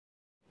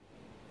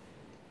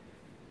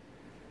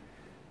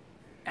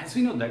As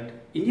we know that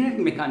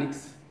engineering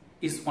mechanics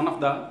is one of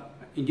the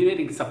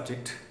engineering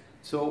subject.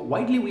 So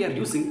widely we are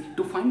using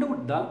to find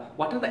out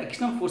what are the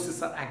external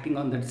forces are acting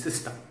on that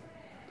system.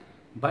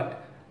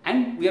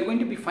 And we are going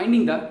to be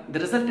finding the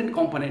resultant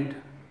component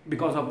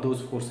because of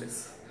those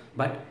forces.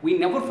 But we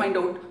never find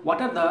out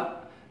what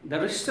are the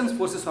resistance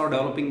forces are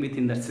developing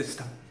within that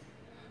system.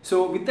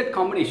 So with that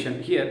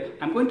combination here,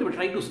 I'm going to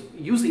try to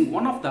using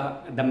one of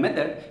the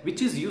method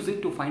which is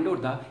using to find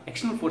out the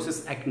external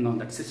forces acting on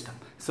that system.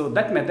 So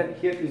that method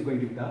here is going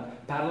to be the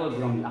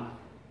parallelogram law.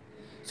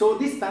 So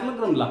this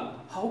parallelogram law,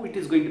 how it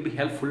is going to be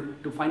helpful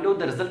to find out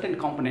the resultant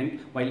component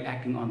while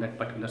acting on that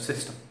particular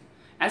system.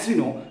 As we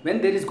know,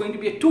 when there is going to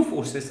be two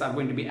forces are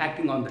going to be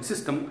acting on the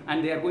system,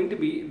 and they are going to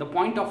be, the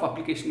point of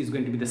application is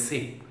going to be the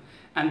same.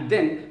 And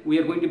then we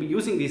are going to be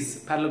using this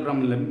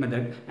parallelogram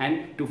method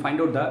and to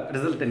find out the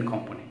resultant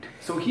component.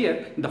 So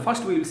here, the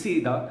first we will see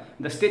the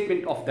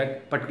statement of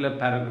that particular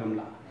parallelogram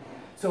law.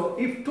 So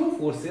if two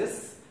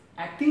forces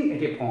acting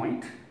at a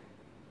point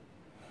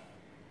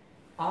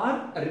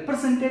are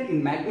represented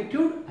in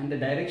magnitude and the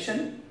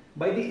direction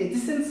by the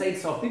adjacent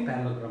sides of the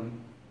parallelogram,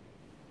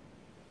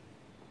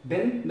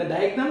 then the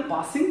diagonal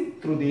passing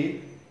through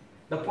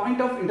the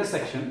point of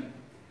intersection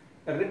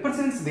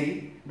represents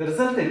the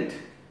resultant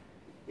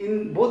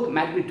in both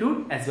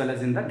magnitude as well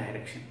as in the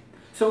direction.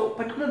 So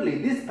particularly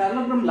this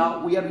parallelogram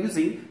law we are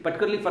using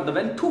particularly for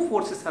when two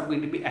forces are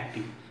going to be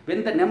acting.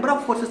 When the number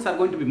of forces are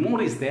going to be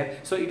more is there,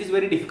 so it is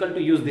very difficult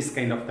to use this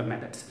kind of the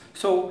methods.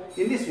 So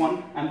in this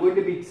one I am going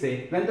to be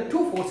say when the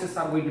two forces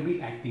are going to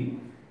be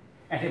acting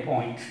at a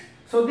point.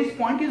 So this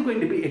point is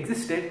going to be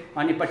existed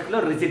on a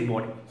particular rigid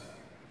body.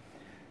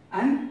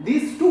 And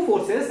these two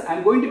forces I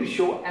am going to be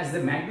show as the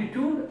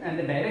magnitude and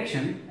the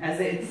direction as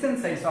the adjacent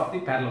sides of the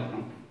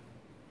parallelogram.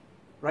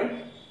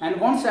 Right? And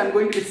once I am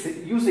going to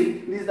be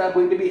using, these are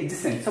going to be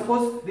adjacent.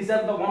 Suppose these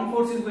are the one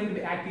force is going to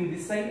be acting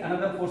this side,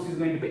 another force is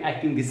going to be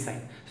acting this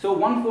side. So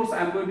one force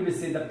I am going to be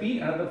say the P,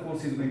 another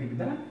force is going to be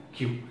the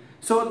Q.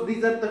 So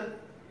these are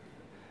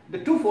the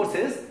two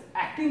forces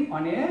acting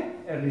on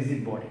a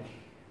rigid body.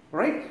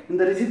 Right? In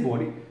the rigid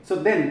body. So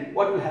then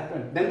what will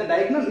happen? Then the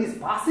diagonal is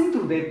passing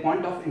through their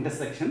point of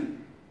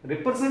intersection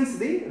represents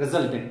the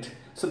resultant.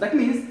 So that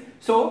means,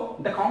 so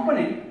the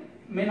component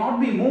may not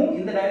be moved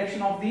in the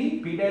direction of the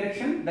P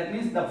direction, that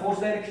means the force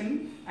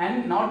direction,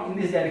 and not in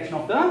this direction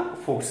of the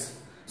force.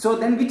 So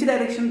then which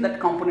direction that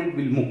component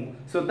will move?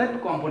 So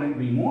that component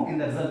will move in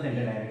the resultant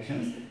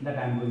directions that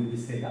I am going to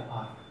say the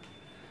R.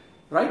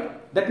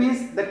 Right? That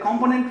means the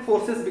component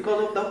forces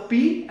because of the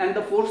P and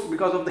the force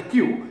because of the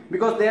Q,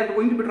 because they are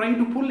going to be trying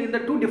to pull in the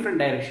two different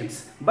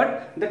directions.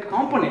 But that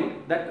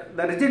component, that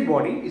the rigid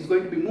body is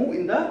going to be moved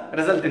in the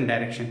resultant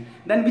direction.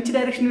 Then which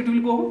direction it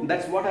will go?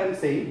 That's what I am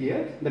saying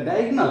here. The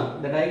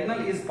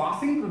diagonal is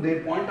passing through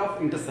their point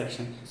of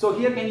intersection. So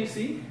here can you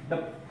see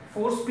the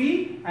force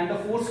P and the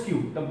force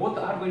Q, the both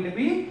are going to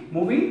be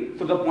moving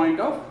to the point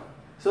of,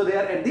 so they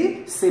are at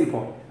the same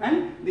point,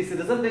 and this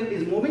resultant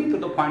is moving to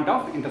the point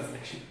of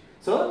intersection.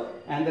 So,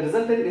 and the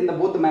resultant in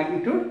both the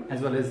magnitude as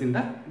well as in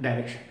the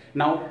direction.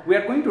 Now, we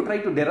are going to try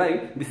to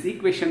derive this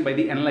equation by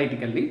the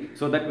analytically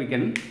so that we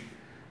can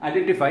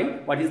identify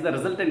what is the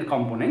resultant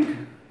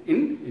component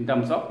in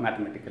terms of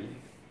mathematically.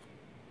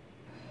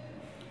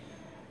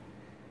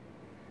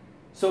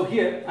 So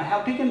here I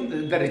have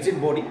taken the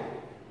rigid body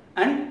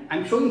and I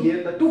am showing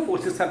here the two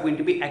forces are going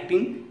to be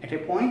acting at a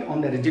point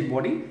on the rigid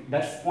body.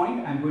 That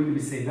point I am going to be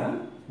say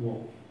the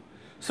O.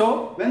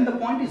 So when the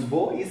point is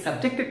O is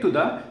subjected to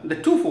the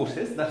two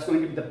forces, that's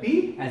going to be the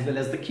P as well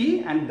as the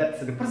Q, and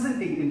that's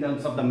representing in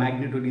terms of the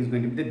magnitude is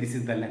going to be this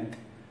is the length.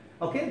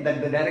 Okay,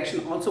 that the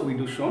direction also we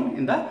do shown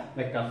in the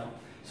vector form.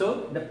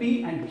 So the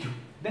P and Q.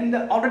 Then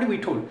already we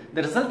told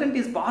the resultant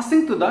is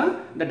passing to the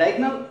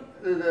diagonal,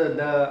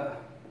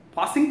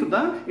 passing to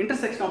the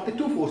intersection of the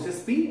two forces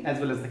P as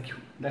well as the Q.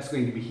 That's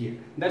going to be here.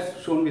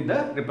 That's shown with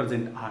the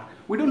represent R.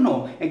 We don't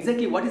know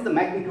exactly what is the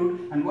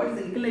magnitude and what is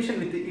the inclination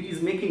with it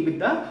is making with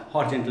the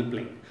horizontal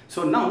plane.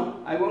 So now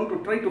I want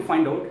to try to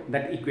find out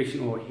that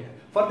equation over here.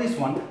 For this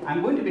one, I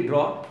am going to be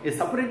draw a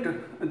separate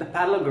the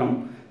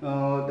parallelogram,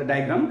 the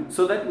diagram,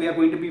 so that we are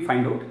going to be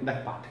find out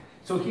that part.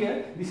 So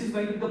here this is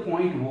going to be the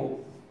point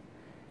O,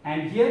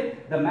 and here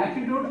the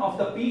magnitude of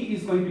the P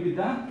is going to be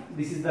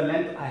this is the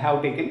length I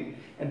have taken.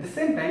 At the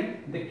same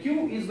time, the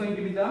Q is going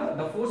to be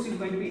the force is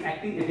going to be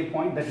acting at a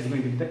point that is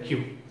going to be the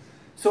Q.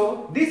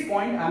 So this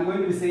point I am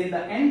going to say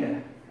the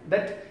end,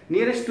 that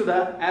nearest to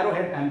the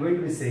arrowhead I am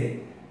going to say,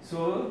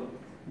 so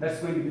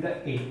that's going to be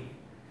the A,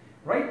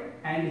 right?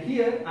 And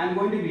here I am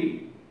going to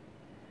be,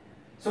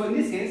 so in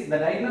this case the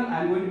diagonal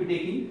I am going to be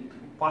taking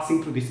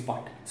passing through this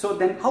part. So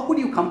then how could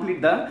you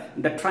complete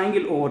the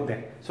triangle over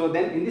there? So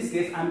then in this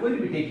case I am going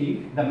to be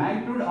taking the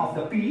magnitude of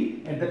the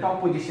P at the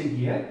top position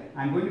here,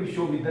 I am going to be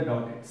show with the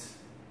dots.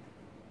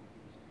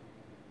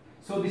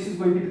 So this is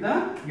going to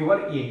be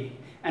your A,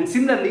 and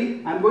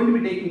similarly I am going to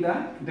be taking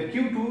the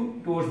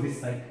Q2 towards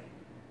this side.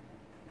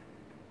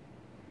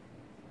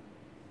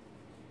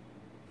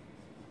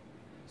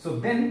 So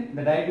then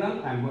the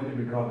diagonal I am going to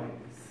be draw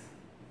like this.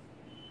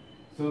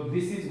 So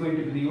this is going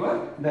to be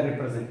the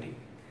representing.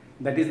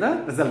 That is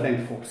the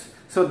resultant force.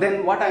 So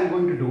then what I am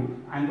going to do,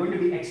 I am going to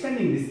be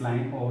extending this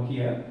line over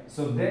here.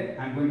 So then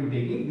I am going to be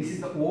taking, this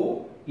is the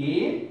O,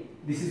 A,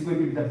 this is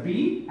going to be the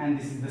B, and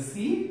this is the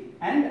C,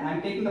 and I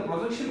am taking the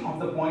projection of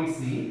the point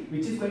C,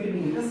 which is going to be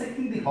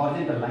intersecting the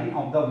horizontal line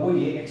of the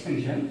OA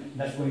extension.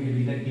 That's going to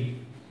be the D.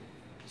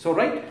 So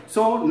right,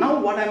 so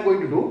now what I am going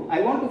to do,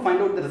 I want to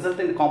find out the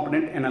resultant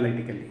component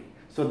analytically.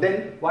 So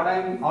then what I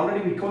am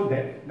already told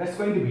that that's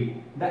going to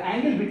be the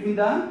angle between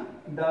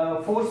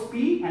the force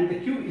P and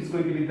the Q is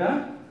going to be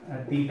the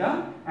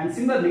theta, and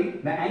similarly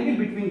the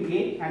angle between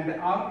A and the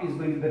R is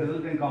going to be the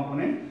resultant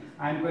component.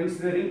 I am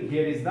considering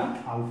here is the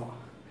alpha.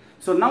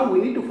 So now we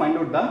need to find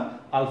out the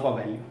alpha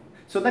value.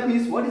 So that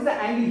means what is the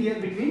angle here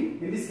between,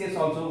 in this case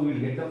also we will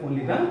get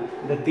only the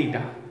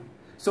theta.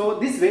 So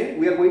this way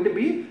we are going to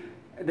be,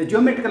 the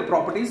geometrical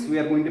properties we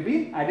are going to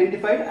be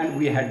identified and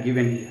we had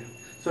given here.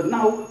 So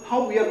now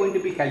how we are going to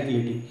be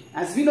calculating?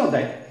 As we know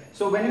that,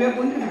 so when we are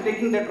going to be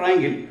taking the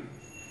triangle,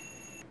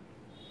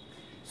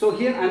 so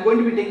here I am going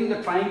to be taking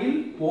the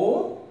triangle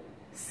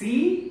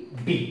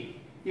OCD.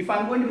 If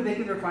I am going to be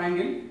taking the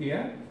triangle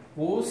here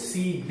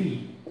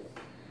OCD,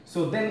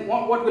 so then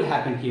what will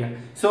happen here?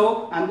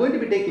 So I am going to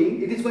be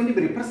taking, it is going to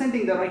be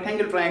representing the right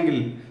angle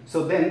triangle.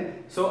 So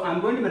then, so I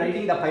am going to be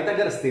writing the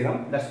Pythagoras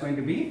theorem. That's going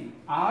to be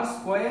R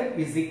square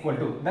is equal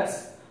to,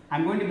 that's, I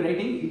am going to be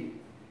writing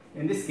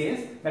in this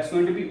case, that's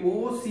going to be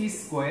OC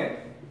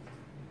square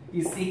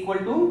is equal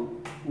to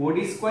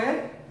OD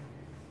square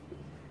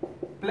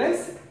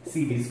plus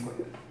CD square.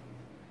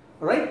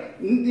 Right?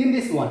 In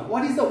this one,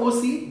 what is the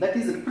OC? That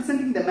is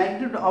representing the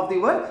magnitude of the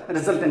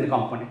resultant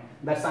component.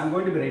 That's I am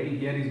going to be writing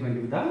here is going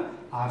to be the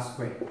R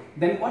square.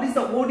 Then what is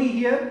the OD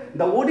here?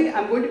 The OD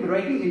I am going to be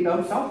writing in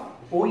terms of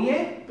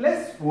OA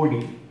plus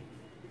OD.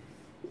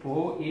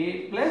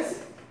 OA plus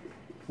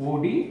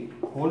OD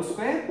whole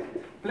square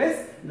plus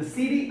the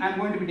CD I am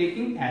going to be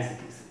taking as it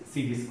is,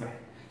 CD square.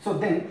 So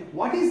then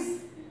what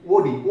is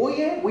OD?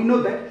 OA, we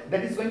know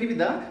that is going to be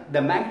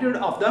the magnitude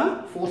of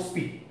the force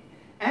P.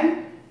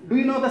 And do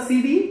you know the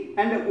CD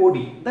and the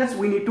OD? That's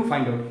we need to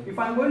find out. If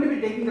I am going to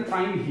be taking the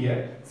triangle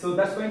here, so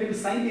that's going to be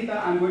sin theta.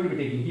 I am going to be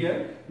taking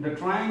here the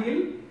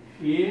triangle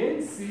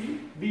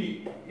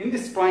ACD. In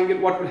this triangle,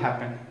 what will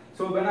happen?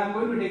 So when I am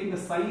going to be taking the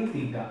sin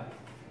theta,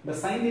 the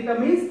sin theta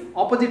means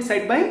opposite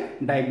side by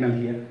diagonal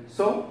here.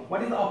 So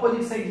what is the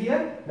opposite side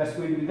here? That's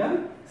going to be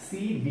the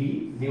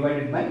CD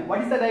divided by,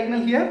 what is the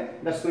diagonal here?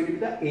 That's going to be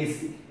the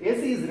AC.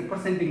 AC is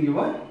representing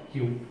your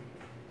Q.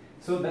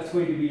 So that's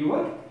going to be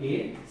your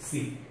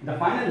AC.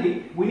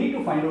 Finally, we need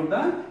to find out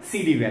the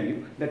CD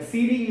value. That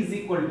CD is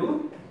equal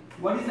to,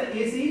 what is the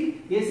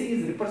AC? AC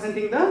is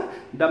representing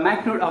the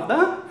magnitude of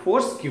the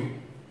force Q.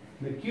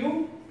 The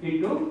Q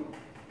into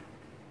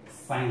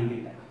sin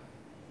theta.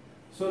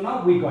 So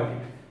now we got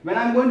it. When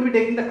I am going to be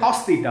taking the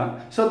cos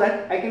theta, so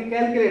that I can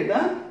calculate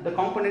the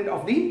component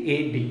of the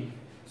AD.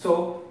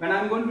 So when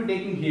I am going to be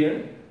taking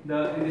here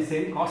in the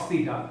same cos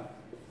theta,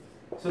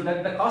 so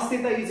that the cos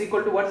theta is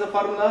equal to, what is the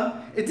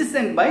formula?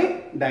 Adjacent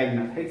by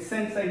diagonal.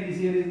 Adjacent side is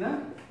here is the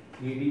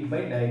AD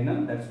by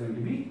diagonal. That's going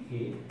to be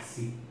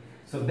AC.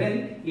 So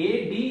then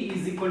AD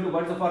is equal to,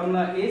 what is the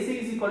formula? AC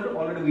is equal to,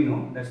 already we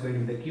know, that's going to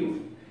be the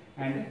Q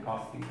and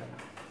cos theta.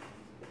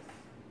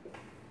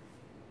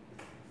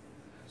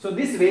 So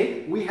this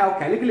way we have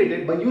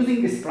calculated by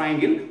using this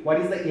triangle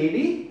what is the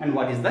AD and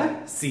what is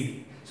the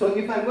CD. So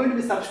if I am going to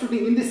be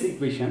substituting in this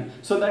equation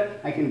so that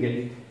I can get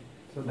it.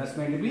 So that's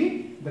going to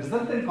be the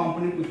resultant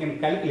component we can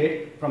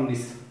calculate from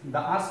this. The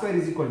R square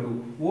is equal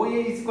to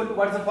OA is equal to,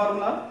 what is the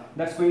formula?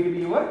 That's going to be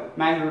your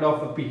magnitude of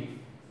the P.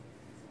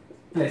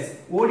 Plus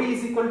OD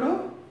is equal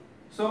to,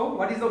 so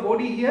what is the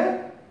OD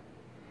here?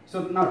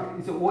 So now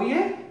it's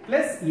OA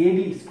plus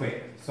AD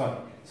square. Sorry.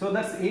 So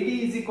that's AD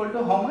is equal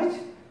to how much?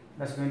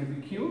 That's going to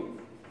be Q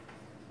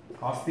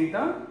cos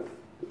theta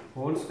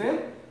whole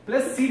square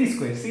plus CD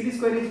square. CD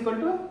square is equal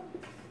to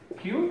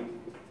Q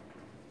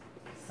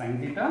sin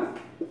theta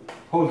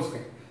whole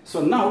square.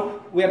 So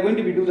now we are going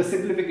to do the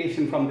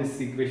simplification from this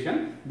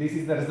equation. This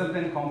is the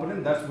resultant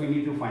component that we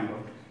need to find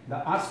out.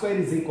 The R square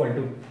is equal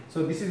to,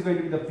 so this is going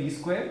to be the P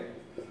square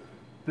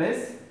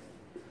plus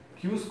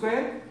Q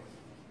square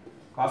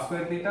cos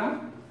square theta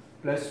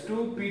plus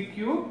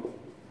 2PQ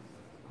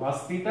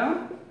cos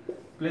theta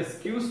plus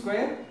Q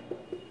square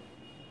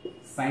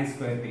sin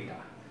square theta.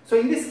 So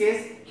in this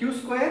case, Q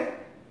square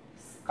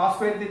cos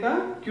square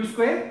theta, Q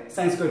square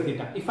sin square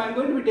theta. If I am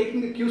going to be taking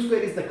the Q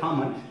square is the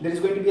common, there is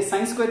going to be a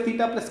sin square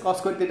theta plus cos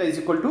square theta is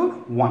equal to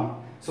 1.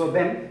 So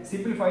then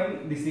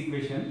simplifying this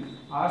equation,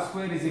 R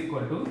square is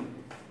equal to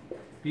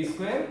P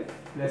square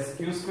plus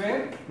Q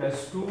square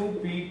plus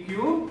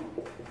 2PQ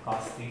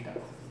cos theta.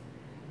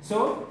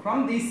 So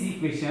from this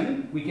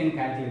equation we can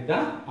calculate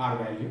the R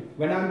value.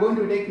 When I am going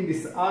to be taking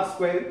this R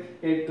square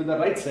to the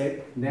right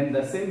side, then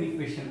the same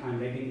equation I am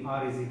writing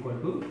R is equal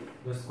to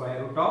the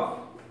square root of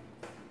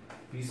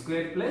P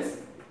square plus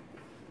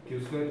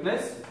Q square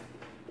plus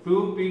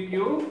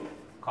 2PQ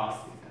cos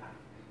theta.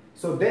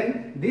 So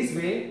then this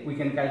way we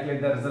can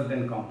calculate the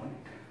resultant component.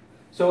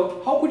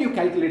 So how could you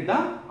calculate the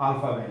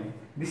alpha value?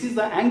 This is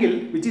the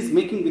angle which is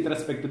making with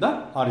respect to the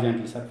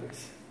horizontal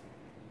surface.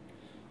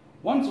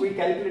 Once we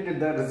calculated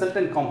the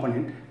resultant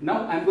component,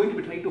 now I am going to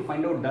be trying to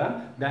find out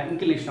the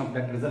inclination of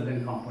that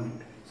resultant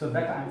component. So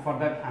that for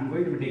that I am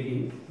going to be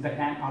taking the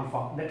tan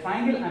alpha. The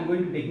triangle I am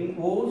going to be taking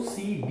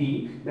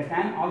OCD. The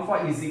tan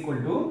alpha is equal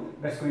to,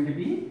 that's going to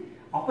be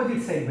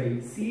opposite side by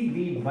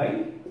CD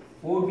by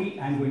OD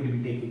I am going to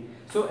be taking.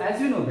 So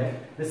as you know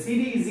that the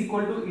CD is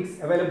equal to,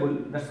 it's available,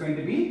 that's going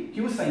to be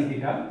Q sin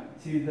theta,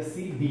 see the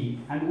CD,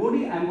 and OD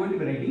I am going to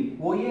be writing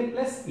OA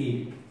plus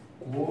AD.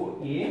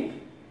 OA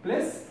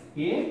plus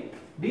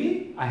AD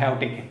I have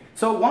taken.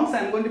 So once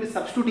I am going to be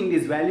substituting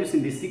these values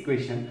in this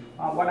equation,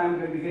 what I am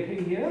going to be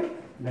getting here,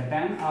 the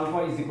tan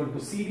alpha is equal to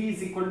CD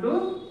is equal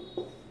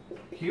to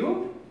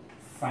Q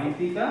sin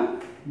theta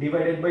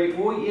divided by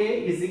OA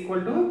is equal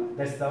to,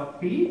 that's the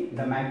P,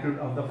 the magnitude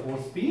of the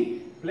force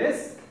P,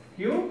 plus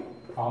Q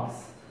cos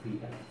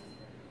theta.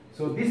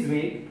 So this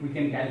way we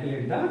can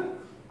calculate the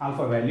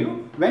alpha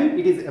value when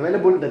it is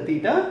available, the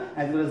theta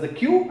as well as the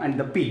Q and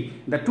the P.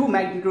 The two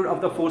magnitude of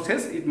the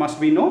forces it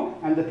must be known,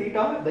 and the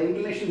theta, the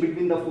inclination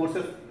between the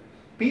forces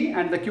P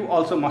and the Q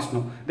also must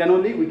know. Then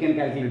only we can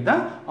calculate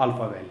the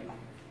alpha value.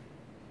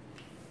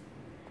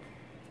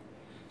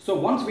 So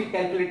once we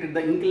calculated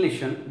the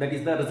inclination, that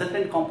is the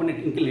resultant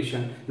component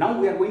inclination, now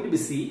we are going to be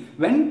see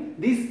when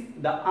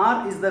the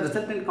R is the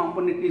resultant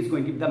component is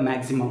going to be the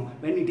maximum,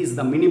 when it is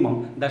the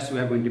minimum, that's we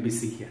are going to be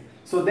see here.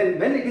 So then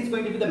when it is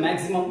going to be the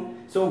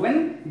maximum, so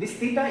when this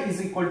theta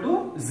is equal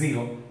to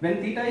 0,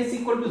 when theta is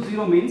equal to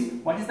 0 means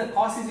what is the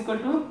cos is equal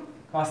to?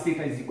 Cos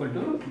theta is equal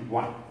to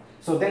 1.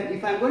 So then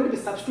if I am going to be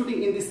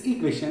substituting in this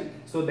equation,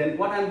 so then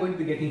what I am going to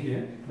be getting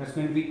here, that's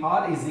going to be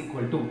R is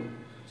equal to,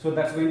 so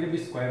that's going to be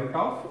square root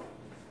of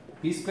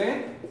P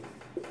square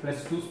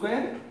plus Q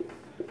square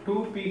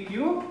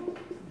 2PQ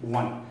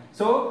 1.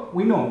 So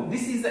we know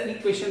this is the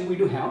equation we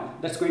do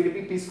have, that's going to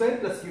be P square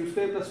plus Q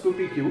square plus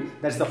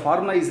 2PQ, that's the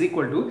formula is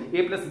equal to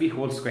A plus B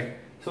whole square.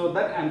 So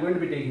that I am going to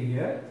be taking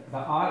here, the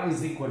R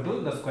is equal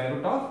to the square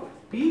root of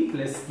P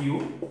plus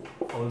Q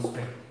whole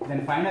square.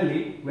 Then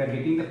finally we are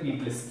getting the P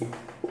plus Q.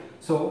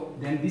 So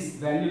then this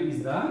value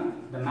is the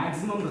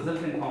maximum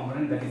resultant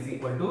component, that is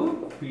equal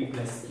to P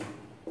plus Q.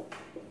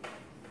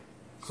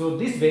 So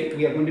this way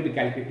we are going to be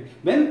calculating.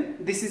 When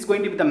this is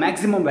going to be the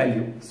maximum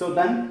value, so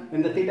then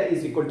when the theta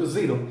is equal to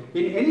 0,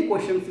 in any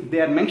questions if they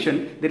are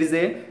mentioned, there is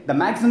the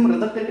maximum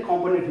resultant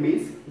component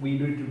means we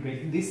need to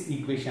take this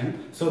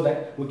equation so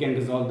that we can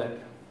resolve that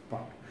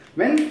part.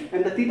 When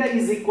the theta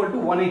is equal to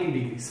 180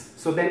 degrees,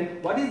 so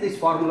then what is this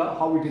formula,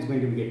 how it is going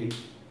to be getting?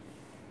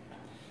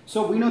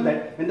 So we know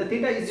that when the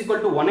theta is equal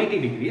to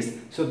 180 degrees,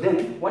 so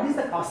then what is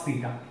the cos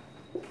theta?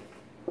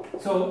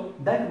 So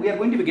that we are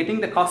going to be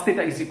getting the cos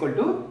theta is equal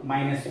to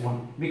minus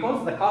 1,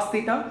 because the cos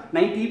theta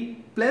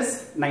 90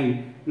 plus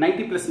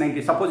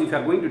 90, suppose if you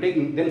are going to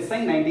take, then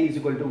sin 90 is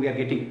equal to, we are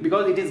getting,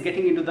 because it is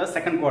getting into the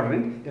second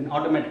quadrant, then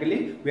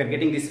automatically we are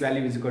getting this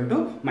value is equal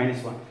to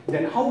minus 1.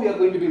 Then how we are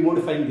going to be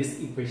modifying this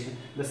equation?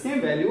 The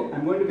same value I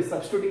am going to be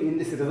substituting in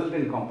this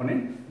resultant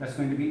component, that's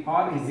going to be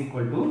R is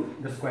equal to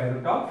the square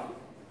root of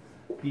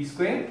P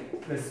square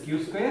plus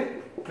Q square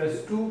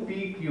plus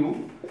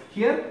 2PQ.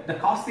 Here the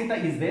cos theta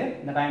is there,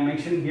 that I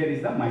mentioned here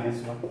is the minus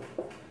 1.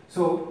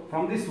 So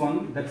from this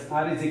one, that's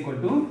R is equal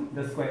to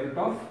the square root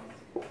of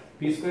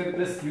P square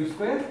plus Q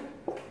square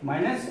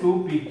minus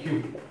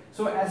 2PQ.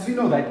 So as we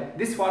know that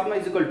this formula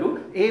is equal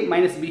to A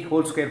minus B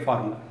whole square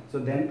formula. So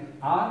then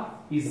R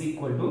is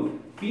equal to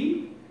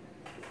P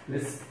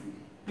plus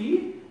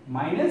P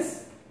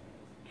minus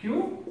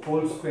Q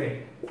whole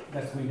square,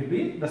 that's going to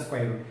be the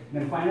square root.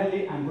 Then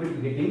finally I am going to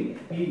be getting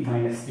P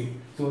minus Q.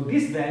 So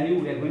this value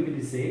we are going to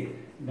be say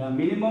the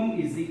minimum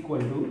is equal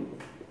to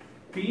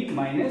P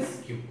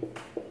minus Q.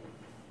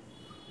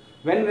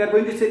 When we are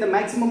going to say the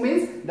maximum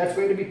is, that's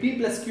going to be P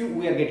plus Q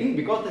we are getting,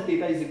 because the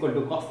theta is equal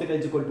to cos theta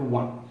is equal to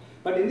 1.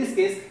 But in this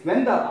case,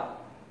 when the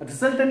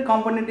resultant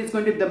component is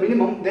going to be the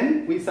minimum,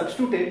 then we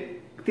substituted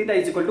theta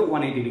is equal to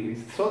 180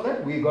 degrees. So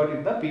that we got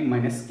it the P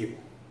minus Q.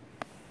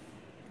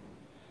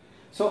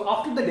 So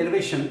after the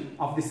derivation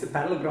of this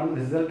parallelogram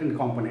resultant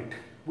component,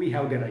 we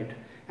have derived,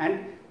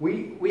 and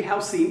we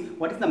have seen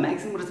what is the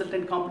maximum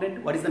resultant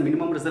component, what is the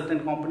minimum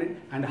resultant component,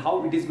 and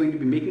how it is going to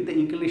be making the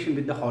inclination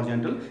with the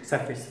horizontal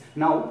surface.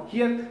 Now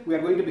here we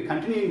are going to be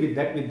continuing with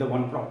that with the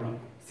one problem.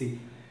 See,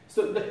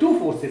 so the two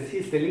forces, he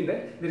is telling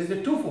that there is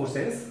the two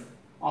forces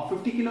of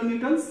 50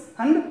 kilonewtons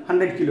and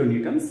 100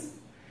 kilonewtons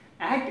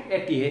act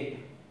at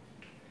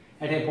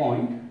a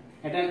point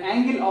at an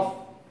angle of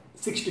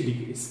 60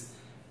 degrees,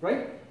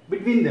 right?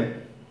 Between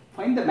them,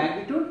 find the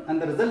magnitude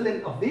and the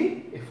resultant of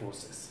the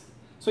forces.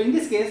 So in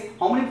this case,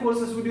 how many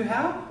forces would you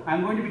have? I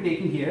am going to be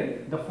taking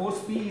here the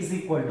force P is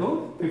equal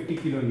to 50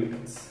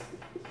 kilonewtons,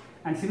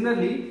 and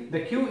similarly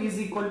the Q is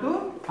equal to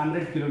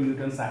 100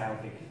 kilonewtons I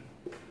have taken.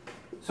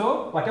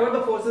 So whatever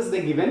the forces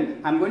they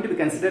given, I am going to be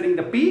considering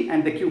the P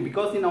and the Q,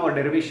 because in our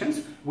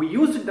derivations we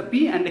used the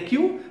P and the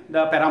Q,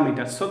 the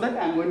parameters, so that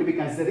I am going to be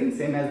considering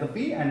same as the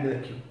P and the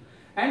Q,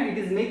 and it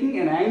is making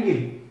an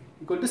angle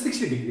equal to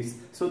 60 degrees.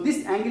 So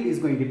this angle is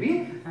going to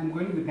be, I am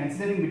going to be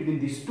considering between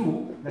these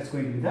two, that's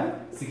going to be the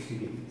 60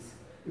 degrees.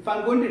 If I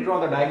am going to draw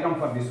the diagram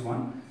for this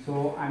one,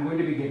 so I am going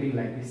to be getting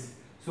like this.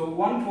 So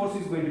one force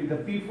is going to be the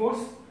P force,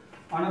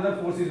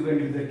 another force is going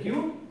to be the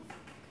Q,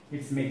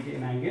 it's making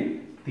an angle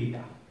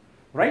theta.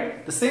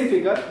 Right? The same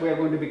figure we are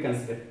going to be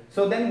considered.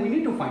 So then we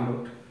need to find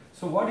out.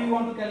 So what do you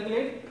want to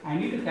calculate? I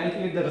need to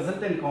calculate the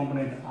resultant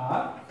component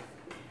R,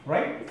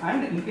 right?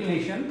 And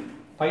inclination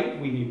phi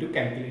we need to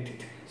calculate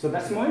it. So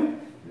that's why,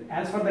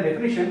 as for the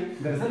definition,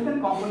 the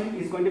resultant component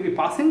is going to be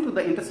passing to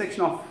the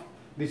intersection of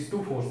these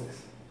two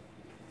forces.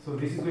 So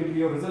this is going to be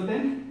your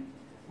resultant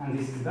and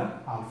this is the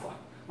alpha.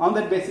 On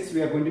that basis,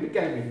 we are going to be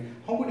calculating.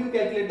 How could you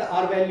calculate the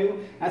R value?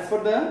 As for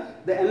the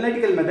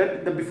analytical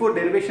method, the before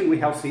derivation we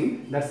have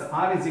seen, that's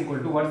R is equal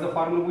to, what is the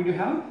formula we do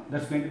have?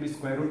 That's going to be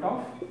square root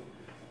of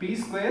P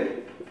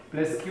square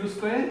plus Q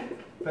square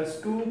plus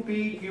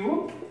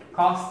 2PQ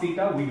cos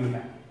theta we do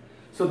have.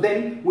 So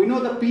then we know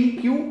the P,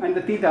 Q and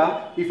the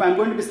theta. If I am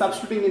going to be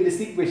substituting in this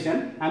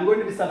equation, I am going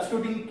to be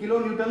substituting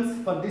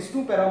kilonewtons for these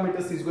two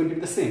parameters is going to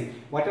be the same.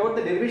 Whatever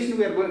the derivation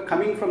we are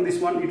coming from this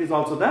one, it is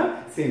also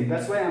the same.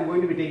 That's why I am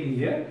going to be taking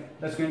here.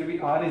 That's going to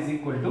be R is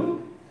equal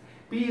to,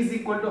 P is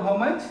equal to how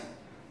much?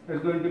 It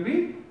is going to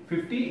be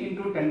 50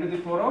 into 10 to the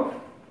power of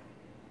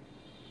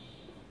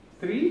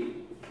 3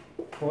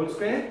 whole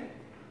square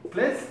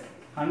plus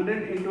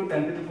 100 into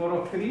 10 to the power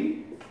of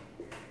 3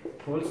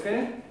 whole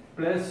square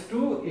plus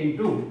 2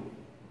 into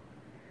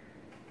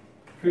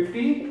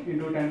 50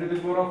 into 10 to the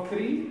power of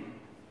 3,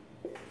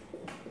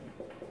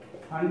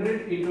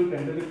 100 into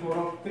 10 to the power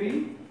of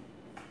 3,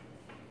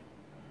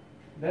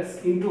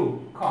 that's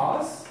into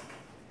cos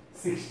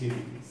 60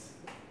 degrees.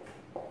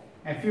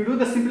 If you do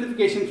the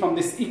simplification from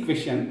this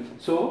equation,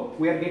 so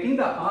we are getting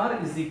the R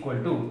is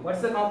equal to,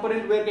 what's the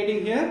component we are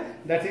getting here?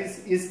 That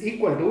is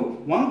equal to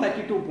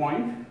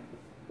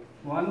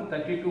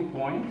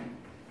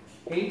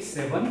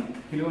 132.87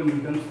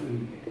 kilonewtons will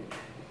get.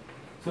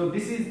 So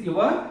this is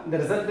the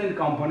resultant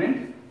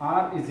component.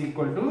 R is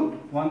equal to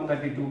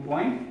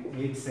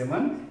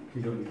 132.87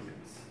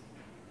 kilonewtons.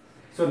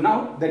 So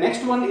now the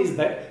next one is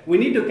that we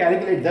need to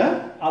calculate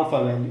the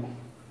alpha value.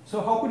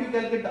 So how could you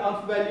calculate the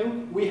alpha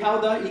value? We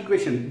have the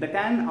equation. The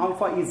tan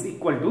alpha is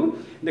equal to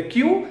the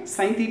Q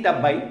sin theta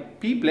by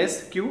P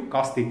plus Q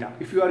cos theta.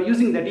 If you are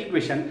using that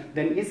equation,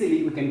 then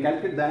easily we can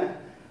calculate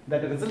that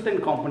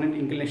resultant component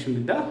inclination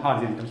with the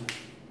horizontal.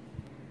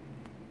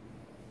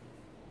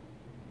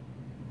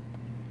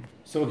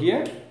 So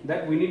here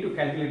that we need to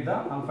calculate the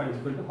alpha is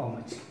equal to how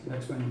much?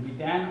 That's going to be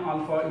tan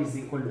alpha is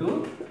equal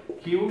to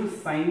Q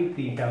sin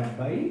theta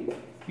by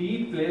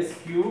P plus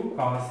Q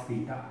cos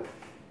theta.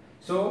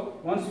 So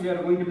once we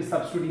are going to be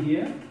substituting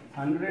here,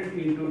 100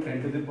 into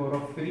 10 to the power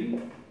of 3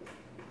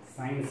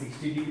 sin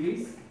 60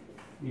 degrees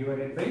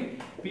divided by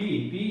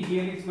P. P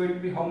here is going to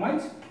be how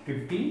much?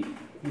 50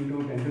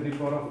 into 10 to the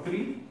power of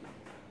 3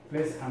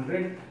 plus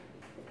 100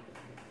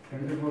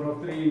 10 to the power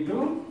of 3 into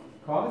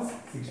cos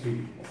 60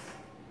 degrees.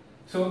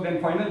 So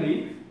then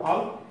finally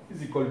alpha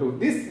is equal to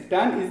this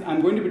tan is I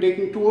am going to be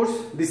taking towards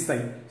this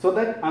side, so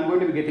that I am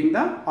going to be getting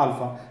the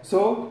alpha.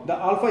 So the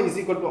alpha is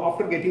equal to,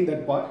 after getting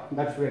that part,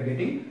 that we are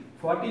getting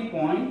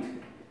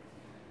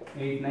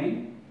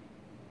 40.89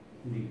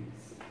 degrees.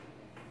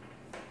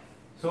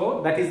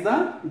 So that is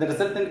the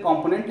resultant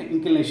component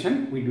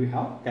inclination we do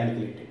have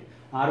calculated.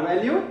 R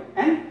value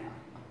and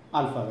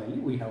alpha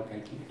value we have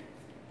calculated.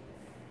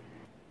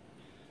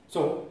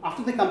 So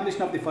after the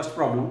completion of the first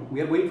problem,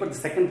 we are going for the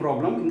second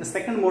problem. In the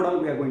second model,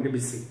 we are going to be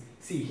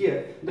see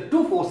here the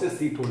two forces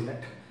he told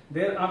that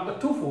there are the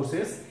two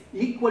forces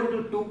equal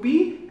to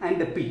 2P and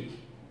the P.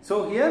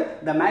 So here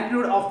the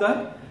magnitude of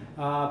the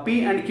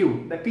P and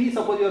Q, the P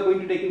suppose you are going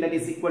to take in that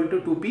is equal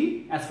to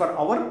 2P as per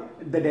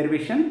the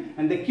derivation,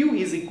 and the Q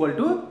is equal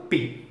to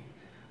P.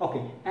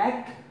 Okay,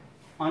 act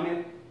on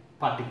a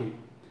particle.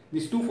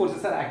 These two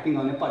forces are acting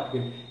on a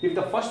particle. If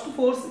the first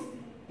force,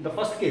 the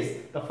first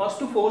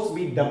force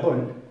be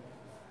doubled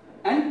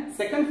and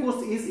second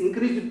force is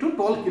increased to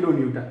 12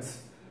 kilonewtons.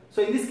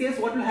 So in this case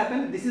what will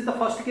happen? This is the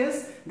first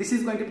case, this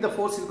is going to be the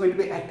force is going to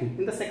be acting.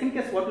 In the second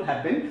case what will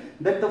happen?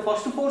 That the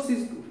first force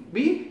is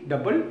be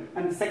doubled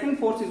and the second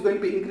force is going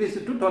to be increased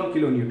to 12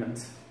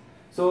 kilonewtons.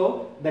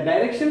 So the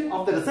direction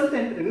of the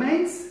resultant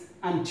remains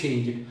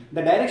unchanged.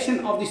 The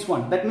direction of this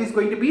one, that means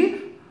going to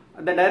be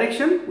the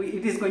direction,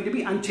 it is going to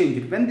be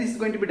unchanged. When this is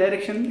going to be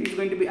direction is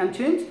going to be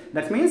unchanged,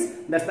 that means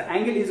that the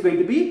angle is going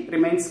to be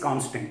remains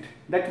constant.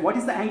 That what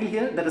is the angle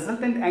here? The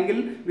resultant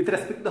angle with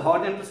respect to the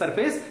horizontal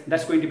surface,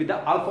 that's going to be the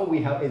alpha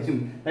we have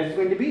assumed. That is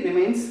going to be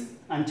remains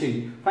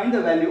unchanged. Find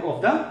the value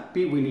of the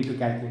P we need to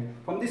calculate.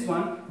 From this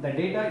one, the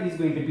data is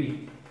going to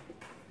be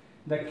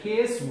the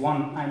case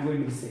 1, I am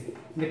going to say.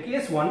 In the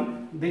case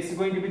 1, this is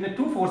going to be the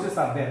two forces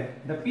are there.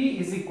 The P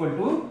is equal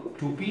to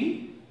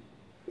 2P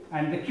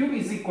and the Q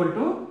is equal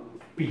to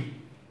P,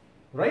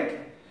 right?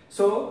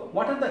 So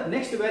what are the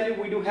next value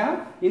we do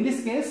have? In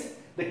this case,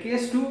 the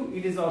case 2,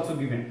 it is also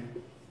given.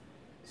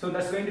 So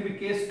that's going to be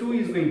case 2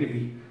 is going to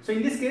be. So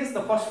in this case,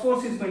 the first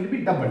force is going to be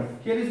doubled.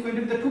 Here is going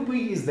to be the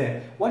 2p is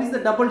there. What is the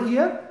double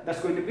here? That's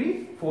going to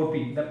be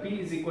 4p. The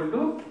p is equal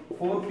to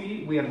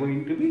 4p we are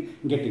going to be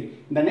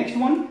getting. The next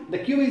one, the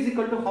q is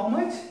equal to how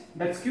much?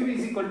 That's q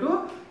is equal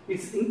to,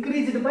 it's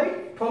increased by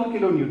 12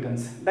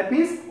 kilonewtons. That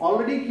means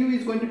already q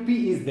is going to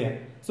p is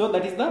there. So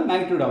that is the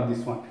magnitude of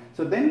this one.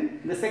 So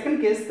then in the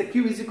second case, the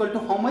q is equal to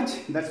how much?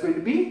 That's going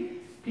to be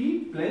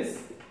p plus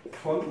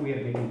 12 we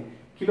are getting.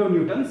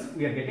 Kilonewtons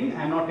we are getting.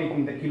 I am not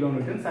taking the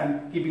kilonewtons, I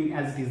am keeping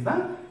as it is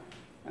the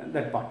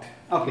that part.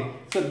 Okay,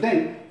 so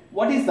then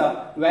what is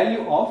the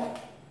value of,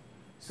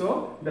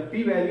 so the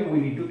p value we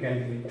need to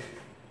calculate.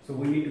 So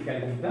we need to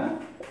calculate the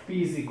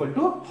p is equal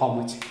to how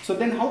much. So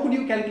then how could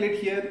you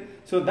calculate here?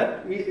 So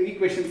that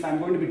equations I am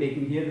going to be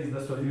taking here is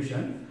the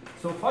solution.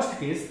 So first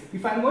case,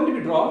 if I am going to be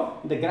draw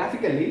the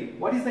graphically,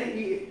 what is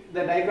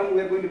the diagram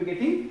we are going to be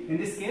getting in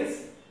this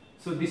case?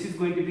 So this is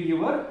going to be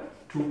your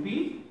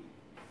 2p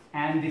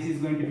and this is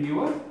going to be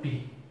your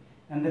p,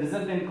 and the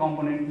resultant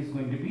component is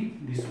going to be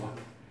this one,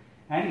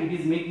 and it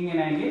is making an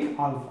angle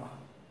alpha,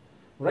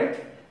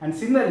 right? And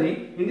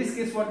similarly in this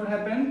case what will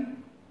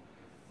happen?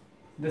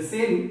 The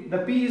same, the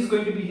p is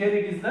going to be here,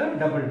 it is the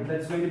double,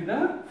 that's going to be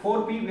the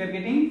 4p we are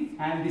getting,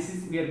 and this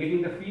is we are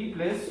getting the p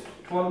plus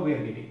 12 we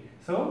are getting.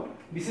 So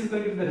this is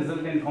going to be the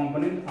resultant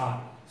component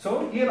r.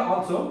 So here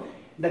also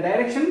the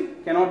direction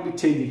cannot be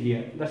changed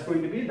here. That's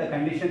going to be, the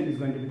condition is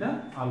going to be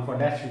the alpha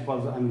dash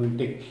equals, I am going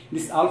to take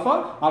this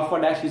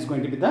alpha dash is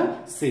going to be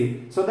the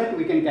same, so that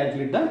we can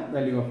calculate the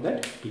value of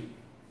that p.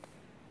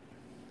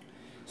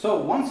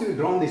 So once we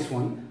drawn this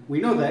one,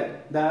 we know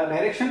that the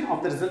direction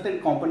of the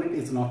resultant component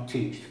is not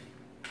changed.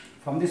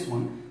 From this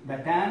one, the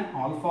tan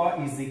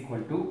alpha is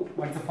equal to,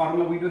 what's the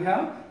formula we do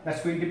have?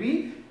 That's going to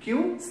be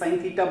q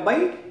sin theta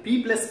by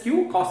p plus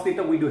q cos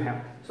theta we do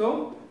have.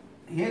 So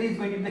here is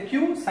going to be the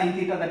q sin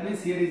theta, that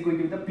means here is going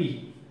to be the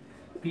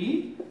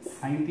p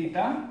sin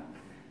theta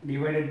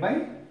divided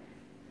by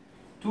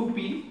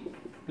 2p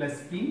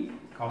plus p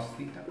cos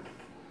theta.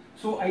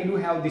 So I do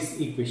have this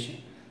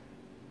equation.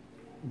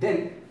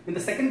 Then in the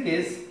second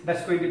case,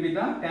 that's going to be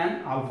the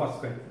tan alpha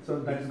square. So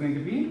that is going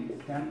to be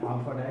tan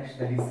alpha dash,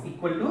 that is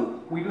equal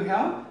to, we do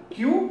have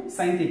q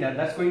sin theta,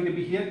 that's going to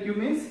be here, q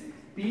means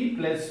p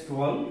plus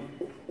 12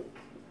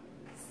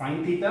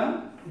 sin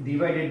theta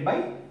divided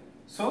by,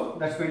 so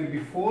that's going to be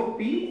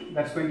 4p,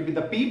 that's going to be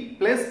the p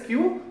plus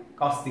q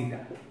cos theta.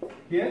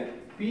 Here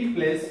p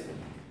plus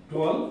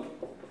 12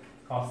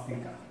 cos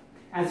theta.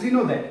 As we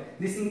know that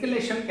this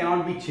inclination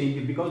cannot be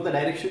changed because the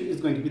direction is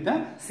going to be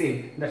the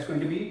same. That's going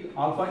to be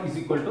alpha is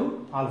equal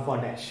to alpha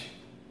dash,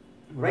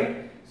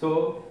 right?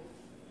 So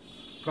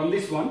from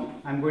this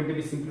one, I am going to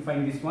be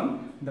simplifying this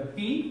one. The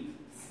p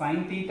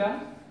sin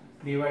theta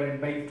divided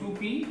by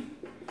 2p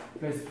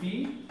plus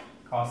p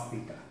cos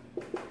theta.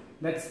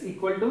 That's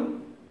equal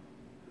to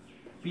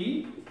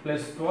p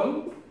plus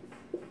 12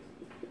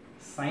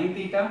 sin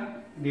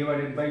theta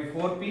divided by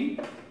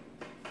 4p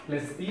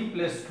plus p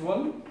plus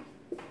 12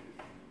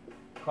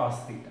 cos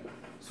theta.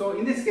 So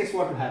in this case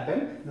what will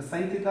happen? The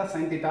sin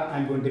theta I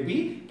am going to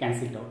be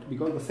cancelled out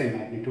because the same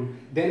magnitude.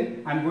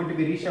 Then I am going to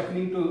be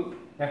reshuffling to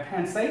left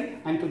hand side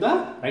and to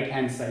the right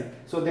hand side.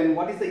 So then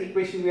what is the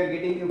equation we are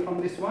getting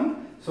from this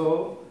one?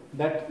 So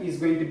that is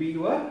going to be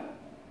your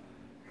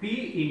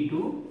p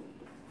into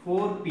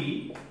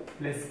 4p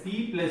plus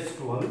p plus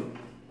 12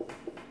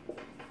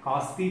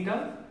 cos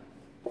theta,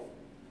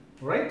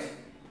 right?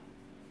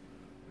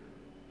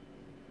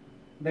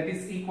 That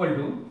is equal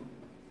to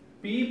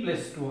p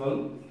plus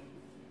 12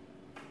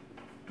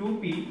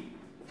 2p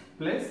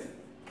plus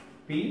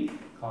p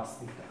cos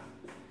theta.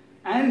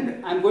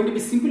 And I am going to be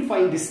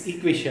simplifying this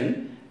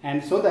equation,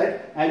 and so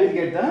that I will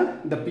get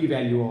the p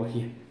value over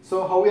here.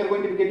 So how we are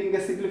going to be getting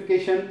the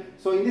simplification?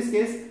 So in this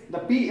case, the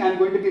p I am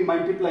going to be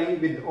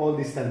multiplying with all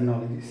these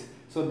terminologies.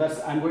 So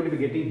that's I am going to be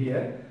getting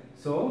here.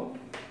 So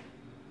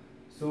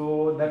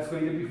that's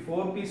going to be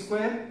 4p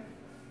square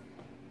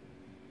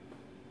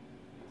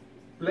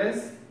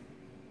plus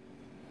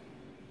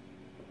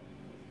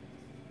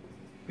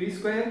p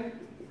square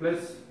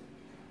plus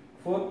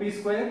 4p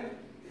square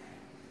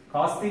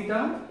cos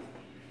theta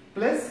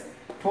plus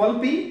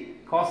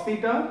 12p cos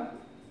theta,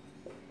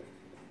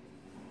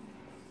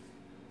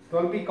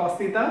 12p cos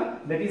theta,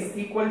 that is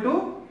equal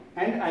to,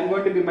 and I am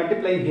going to be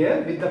multiplying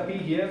here with the p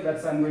here,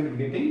 that's I am going to be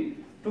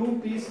getting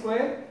 2p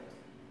square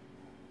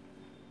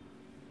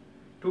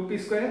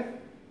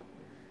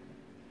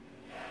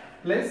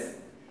plus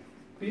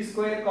p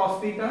square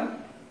cos theta.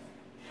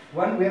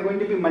 One we are going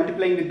to be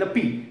multiplying with the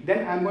p,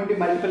 then I am going to be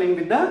multiplying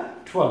with the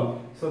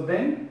 12. So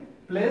then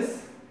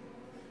plus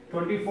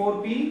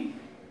 24p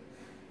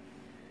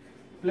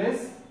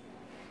plus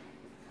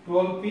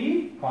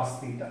 12p cos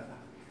theta.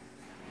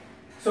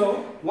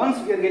 So once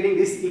we are getting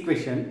this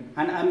equation,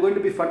 and I am going to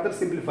be further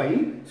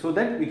simplifying so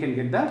that we can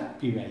get the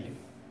p value.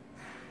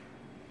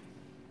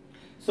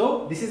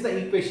 So this is the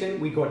equation,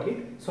 we got it.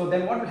 So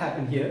then what will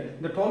happen here?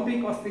 The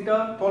 12p cos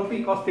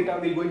theta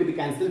will going to be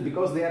cancelled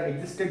because they are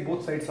existed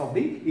both sides of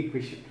the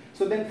equation.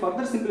 So then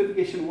further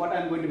simplification, what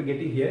I am going to be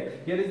getting here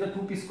is the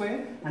 2p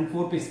square and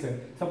 4p square.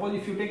 Suppose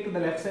if you take to the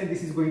left side,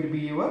 this is going to be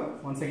your,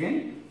 once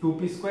again,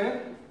 2p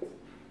square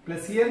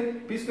plus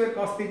here p square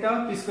cos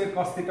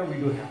theta we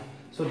do have.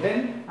 So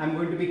then I am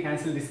going to be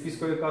cancel this p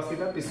square cos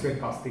theta, p square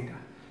cos theta.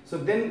 So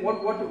then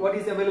what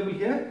is available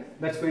here?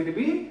 That's going to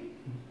be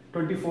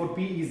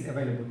 24p is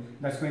available.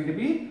 That's going to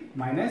be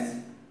minus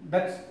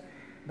that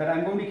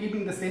I'm going to be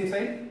keeping the same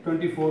side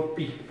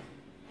 24p.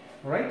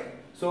 Alright.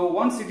 So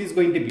once it is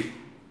going to be.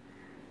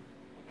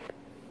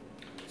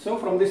 So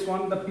from this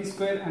one the p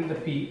square and the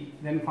p,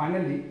 then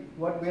finally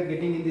what we are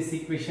getting in this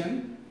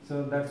equation,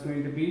 so that's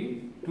going to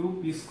be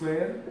 2p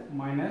square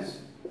minus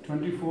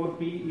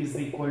 24p is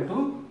equal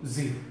to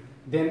 0.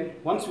 Then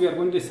once we are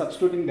going to be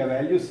substituting the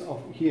values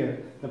of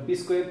here, the p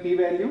square p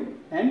value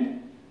and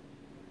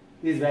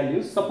these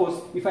values.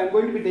 Suppose if I am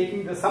going to be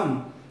taking the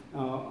sum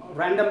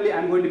randomly, I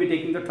am going to be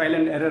taking the trial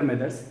and error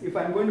methods. If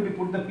I am going to be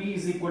put the p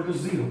is equal to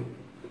 0,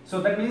 so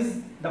that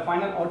means the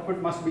final output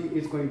must be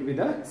is going to be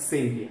the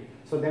same here.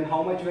 So then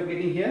how much we are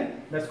getting here?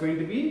 That's going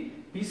to be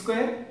p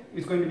square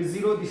is going to be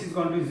 0. This is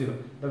going to be 0.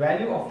 The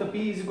value of the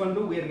p is equal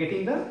to, we are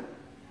getting the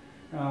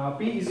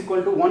p is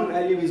equal to 1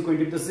 value is going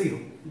to be the 0.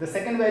 The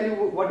second value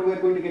what we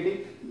are going to get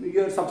it,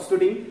 you are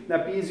substituting the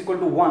p is equal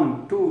to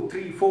 1, 2,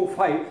 3, 4,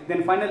 5.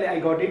 Then finally I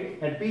got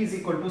it at p is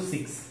equal to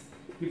 6.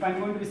 If I am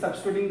going to be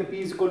substituting the p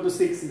is equal to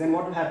 6, then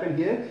what will happen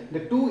here? The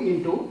 2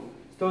 into,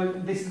 so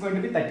this is going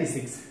to be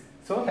 36.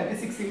 So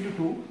 36 into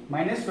 2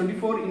 minus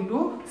 24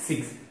 into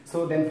 6.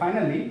 So then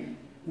finally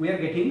we are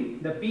getting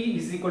the p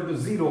is equal to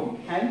 0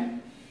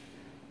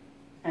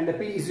 and the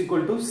p is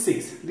equal to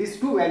 6. These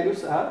two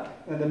values are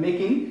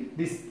making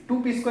this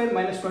 2p square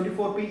minus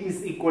 24p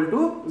is equal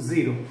to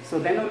 0. So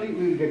then only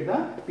we will get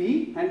the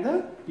p and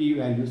the p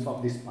values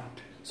of this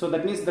part. So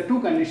that means the two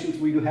conditions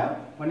we do have.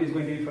 One is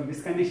going to be for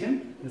this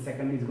condition, the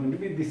second is going to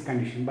be this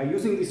condition. By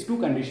using these two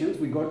conditions,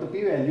 we got the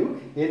p value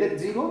either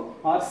 0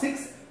 or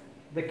 6,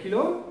 the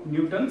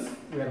kilonewtons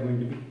we are going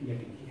to be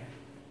getting here.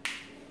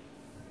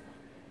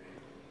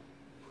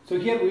 So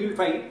here we will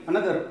try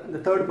the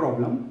third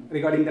problem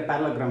regarding the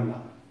parallelogram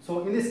law.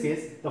 So in this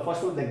case, the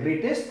first one, the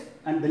greatest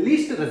and the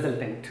least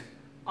resultant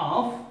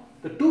of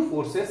the two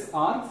forces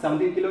are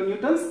 17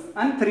 kilonewtons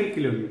and 3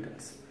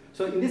 kilonewtons.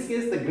 So in this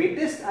case, the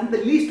greatest and the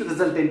least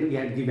resultant we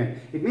had given.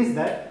 It means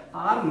that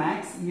R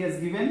max he has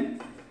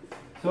given.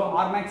 So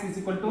R max is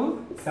equal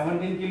to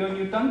 17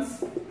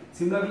 kilonewtons.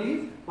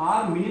 Similarly,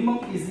 R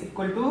minimum is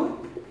equal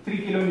to 3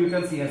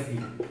 kilonewtons he has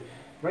given.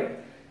 Right?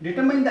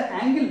 Determine the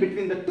angle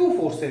between the two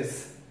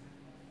forces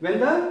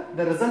when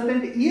the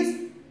resultant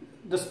is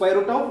the square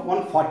root of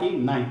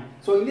 149.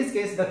 So in this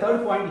case, the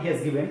third point he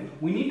has given,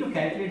 we need to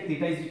calculate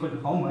theta is equal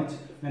to how much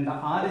when the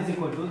R is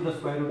equal to the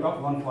square root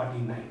of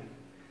 149.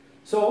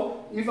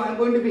 So if I am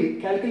going to be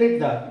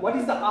calculate what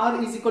is the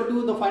R is equal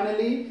to, the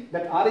finally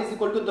that R is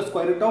equal to the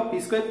square root of p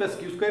square plus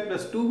q square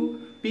plus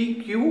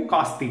 2pq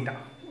cos theta.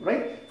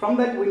 Right? From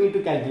that we need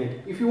to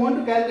calculate. If you want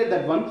to calculate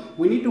that one,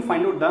 we need to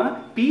find out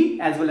the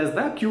p as well as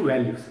the q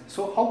values.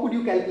 So how could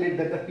you calculate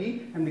that the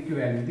p and the q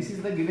value? This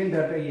is the given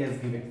data he has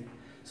given.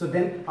 So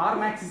then R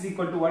max is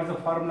equal to, what is the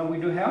formula we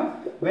do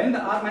have? When the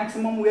R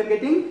maximum we are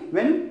getting,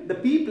 when the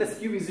p plus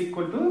q is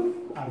equal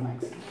to R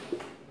max.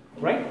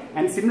 Right?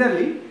 And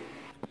similarly,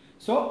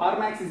 so R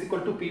max is equal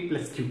to p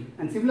plus q.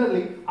 And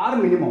similarly, R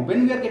minimum,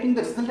 when we are getting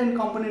the resultant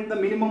component, the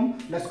minimum,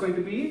 that's going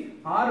to be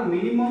R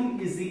minimum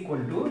is equal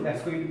to,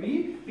 that's going to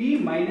be p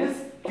minus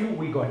q,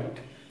 we got it.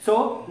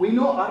 So we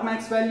know R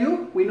max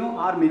value, we know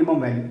R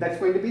minimum value. That's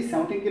going to be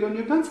 17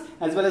 kilonewtons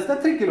as well as the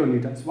 3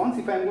 kilonewtons. Once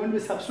if I am going to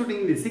be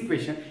substituting this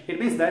equation, it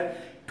means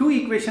that two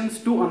equations,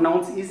 two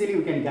unknowns, easily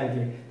we can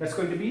calculate. That's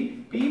going to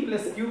be p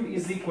plus q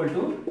is equal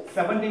to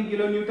 17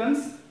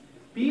 kilonewtons.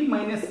 P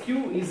minus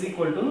q is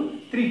equal to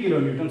 3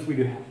 kilonewtons we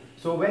do have.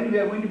 So when we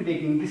are going to be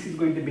taking, this is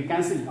going to be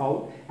cancelled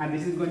out and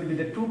this is going to be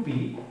the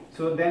 2p.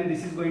 So then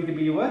this is going to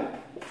be your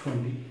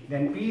 20.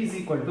 Then p is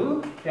equal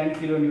to 10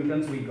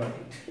 kilonewtons, we got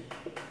it.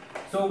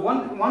 So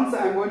once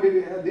I am going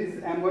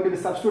to be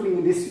substituting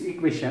in this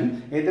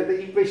equation, either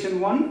the equation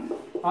 1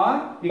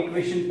 or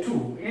equation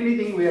 2,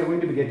 anything we are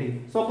going to be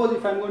getting. Suppose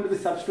if I am going to be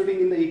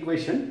substituting in the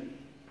equation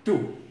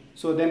 2.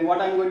 So then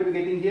what I am going to be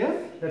getting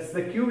here, that's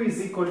the q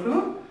is equal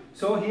to,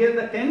 so here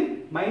the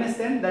 10 minus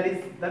 10, that is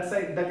that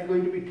side, that is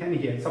going to be 10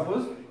 here.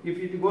 Suppose if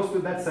it goes to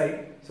that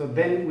side, so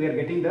then we are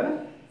getting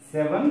the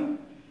 7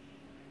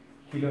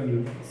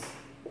 kilonewtons.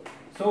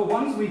 So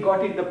once we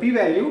got it the p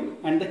value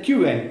and the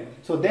q value,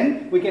 so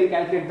then we can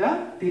calculate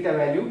the theta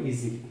value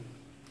easily.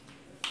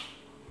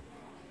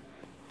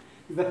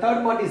 The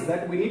third part is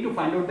that we need to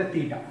find out the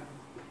theta.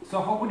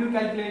 So how would you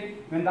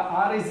calculate when the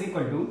R is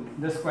equal to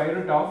the square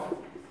root of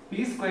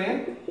p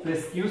square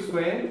plus q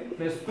square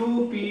plus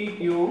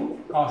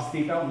 2pq cos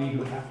theta we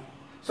do have.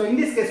 So in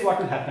this case what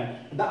will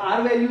happen? The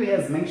R value he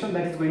has mentioned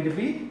that is going to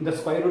be the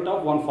square root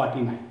of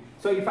 149.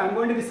 So if I am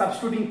going to be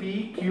substituting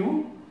p,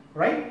 q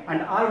right,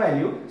 and r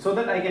value, so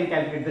that I can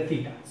calculate the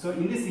theta. So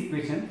in this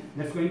equation,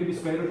 that's going to be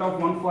square root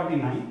of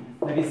 149,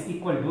 that is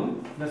equal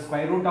to the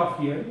square root of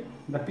here,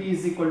 the p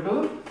is equal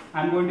to,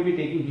 I am going to be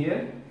taking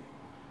here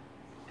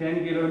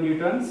 10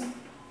 kilonewtons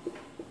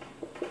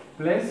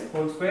plus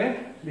whole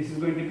square, this is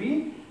going to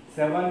be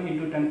 7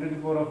 into 10 to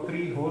the power of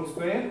 3 whole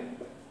square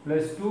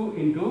plus 2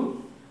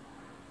 into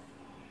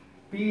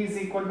p is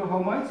equal to how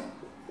much?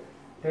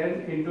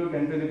 10 into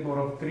 10 to the power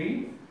of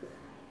 3,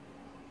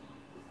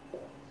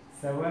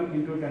 7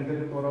 into 10 to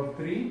the power of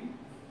 3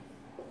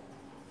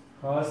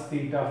 cos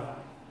theta.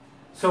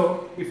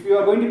 So if you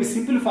are going to be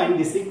simplifying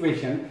this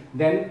equation,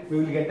 then we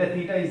will get the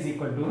theta is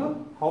equal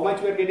to, how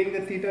much we are getting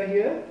the theta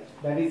here?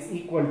 That is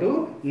equal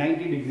to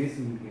 90 degrees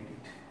we will get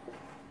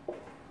it.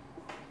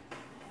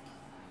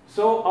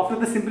 So after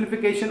the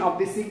simplification of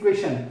this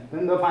equation,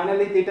 then the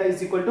finally theta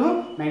is equal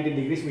to 90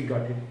 degrees we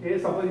got it. Here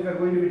suppose if you are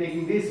going to be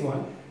taking this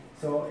one,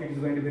 so it is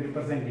going to be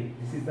representing,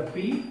 this is the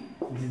P,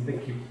 this is the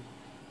Q.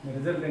 The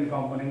resultant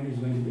component is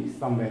going to be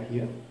somewhere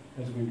here,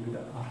 that's going to be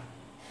the R.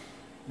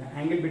 The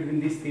angle between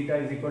this theta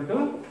is equal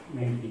to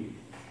 90 degrees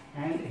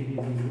and it is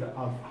going to be the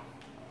alpha.